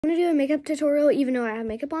I'm gonna do a makeup tutorial even though I have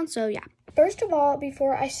makeup on, so yeah. First of all,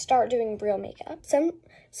 before I start doing real makeup,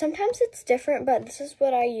 sometimes it's different, but this is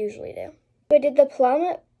what I usually do. I did the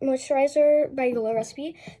Plum Moisturizer by Glow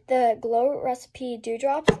Recipe, the Glow Recipe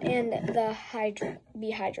Dewdrops, and the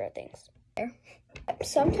Hydra things.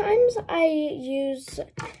 Sometimes I use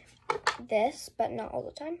this, but not all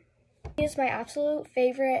the time. I use my absolute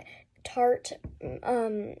favorite Tarte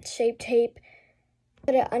Shape Tape.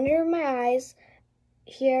 Put it under my eyes,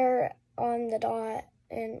 here on the dot,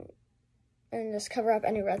 and just cover up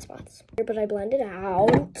any red spots. But I blend it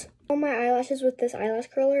out on my eyelashes with this eyelash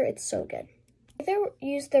curler. It's so good. Either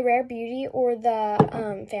use the Rare Beauty or the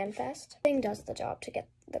FanFest. Thing does the job to get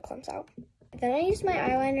the clumps out. Then I use my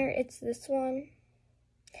eyeliner. It's this one.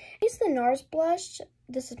 I use the NARS blush.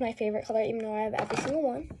 This is my favorite color, even though I have every single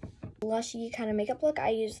one. Blushy kind of makeup look, I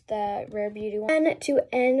use the Rare Beauty one. And to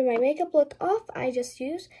end my makeup look off, I just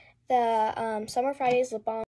use the Summer Fridays lip balm.